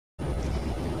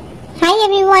Hi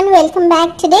everyone, welcome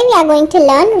back. Today we are going to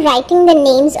learn writing the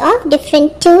names of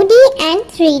different 2D and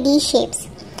 3D shapes.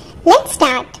 Let's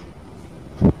start.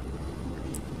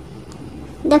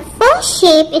 The first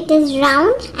shape, it is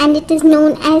round and it is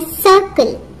known as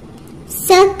circle.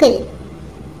 Circle.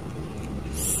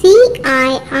 C-I-R-C-L-E.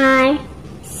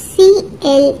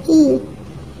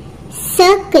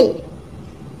 Circle.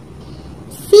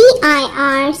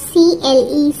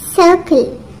 C-I-R-C-L-E.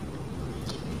 Circle.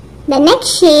 The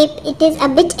next shape, it is a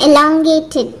bit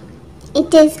elongated.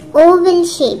 It is oval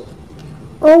shape.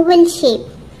 Oval shape.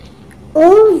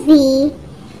 O-V-A-L.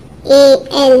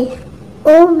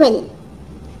 Oval.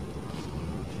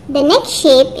 The next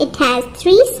shape, it has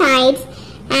 3 sides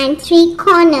and 3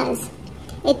 corners.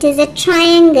 It is a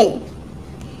triangle.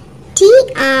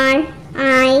 T-R-I-A-N-G-L-E.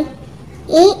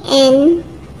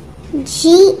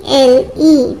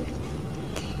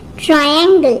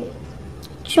 Triangle.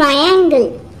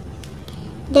 Triangle.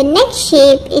 The next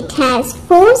shape, it has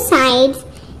 4 sides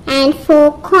and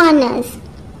 4 corners,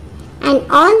 and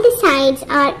all the sides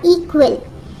are equal.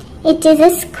 It is a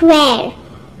square.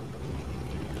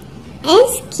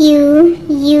 S-Q-U-A-R-E.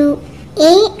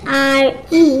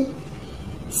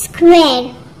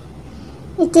 Square.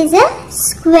 It is a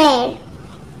square.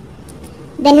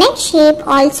 The next shape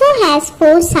also has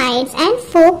 4 sides and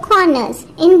 4 corners.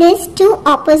 In this, 2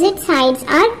 opposite sides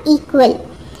are equal,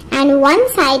 and one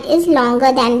side is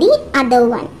longer than the other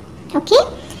one. Okay?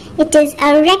 It is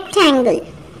a rectangle.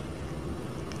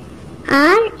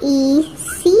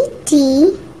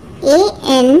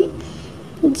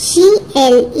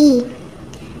 R-E-C-T-A-N-G-L-E.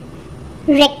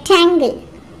 Rectangle.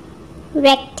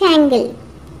 Rectangle.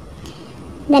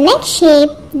 The next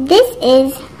shape, this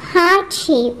is heart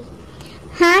shape.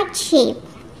 Heart shape.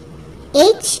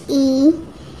 H-E-A-R-T.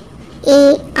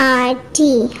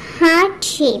 Heart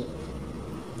shape.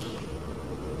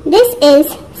 This is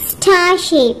star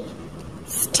shape.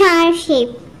 Star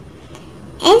shape.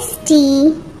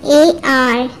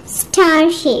 S-T-A-R. Star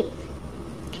shape.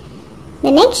 The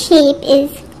next shape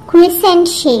is crescent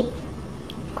shape.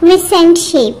 Crescent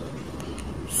shape.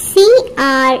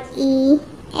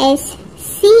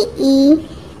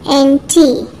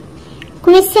 C-R-E-S-C-E-N-T.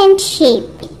 Crescent shape.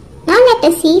 Now let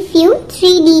us see few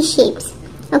 3D shapes.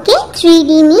 Okay,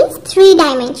 3D means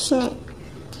 3-dimensional.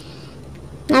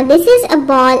 Now this is a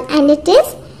ball and it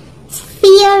is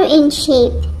sphere in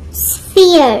shape.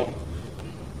 Sphere.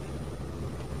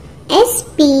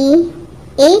 S-P-H-E-R-E.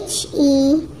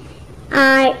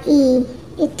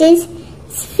 It is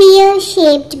sphere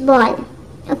shaped ball.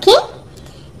 Okay?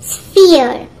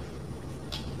 Sphere.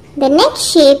 The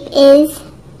next shape is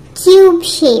cube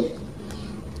shape.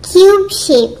 Cube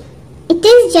shape. It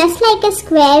is just like a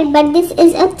square, but this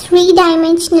is a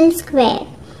 3-dimensional square.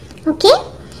 Okay?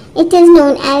 It is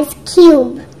known as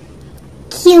cube.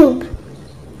 Cube.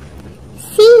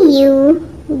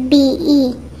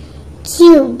 C-U-B-E.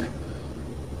 Cube.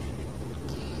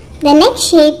 The next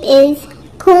shape is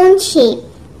cone shape.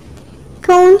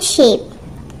 Cone shape.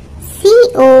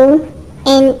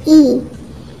 C-O-N-E.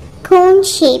 Cone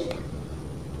shape.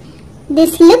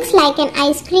 This looks like an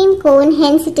ice cream cone,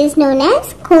 hence it is known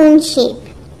as cone shape.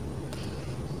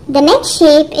 The next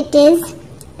shape, it is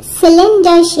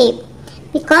cylinder shape,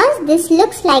 because this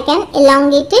looks like an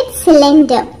elongated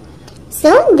cylinder.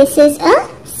 So this is a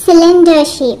cylinder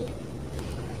shape.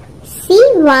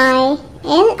 C-Y-L-I-N-D-E-R.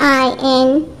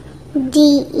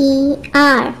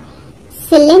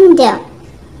 Cylinder.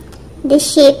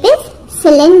 This shape is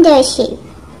cylinder shape.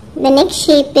 The next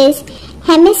shape is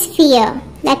hemisphere.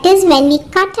 That is, when we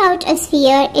cut out a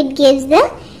sphere, it gives the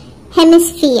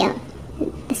hemisphere.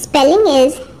 The spelling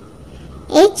is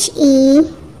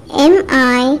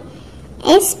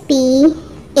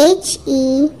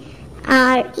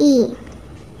H-E-M-I-S-P-H-E-R-E.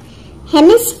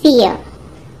 Hemisphere.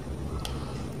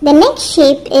 The next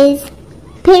shape is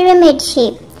pyramid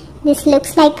shape. This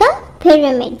looks like a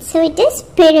pyramid, so it is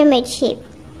pyramid shape.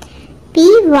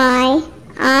 P-Y-R-A-M-I-D.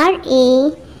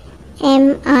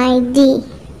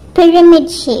 Pyramid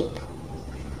shape.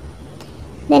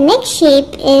 The next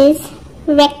shape is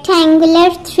rectangular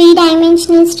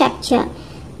 3-dimensional structure.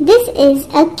 This is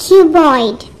a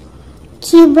cuboid.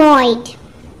 Cuboid.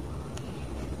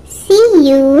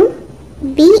 C-U-B-O-I-D.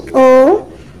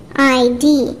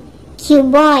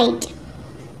 Cuboid.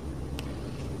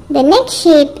 The next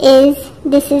shape is,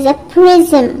 this is a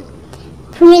prism.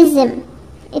 Prism.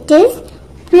 It is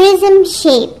prism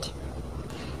shaped.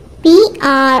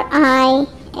 P-R-I-S-M.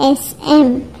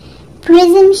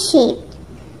 Prism shape.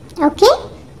 Okay?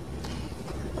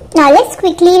 Now let's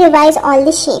quickly revise all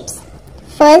the shapes.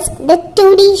 First, the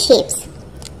 2D shapes.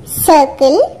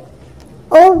 Circle,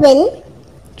 oval,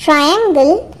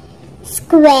 triangle,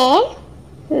 square,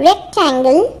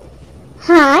 rectangle,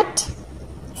 heart,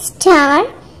 star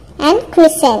and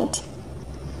crescent.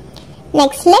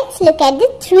 Next, let's look at the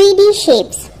 3D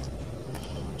shapes.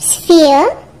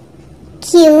 Sphere,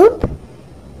 cube,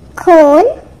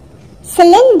 cone,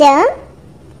 cylinder,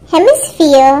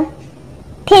 hemisphere,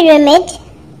 pyramid,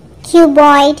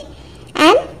 cuboid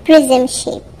and prism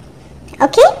shape.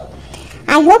 Okay?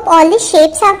 I hope all the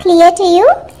shapes are clear to you.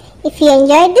 If you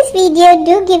enjoyed this video,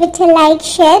 do give it a like,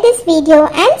 share this video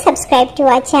and subscribe to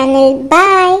our channel.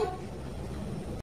 Bye.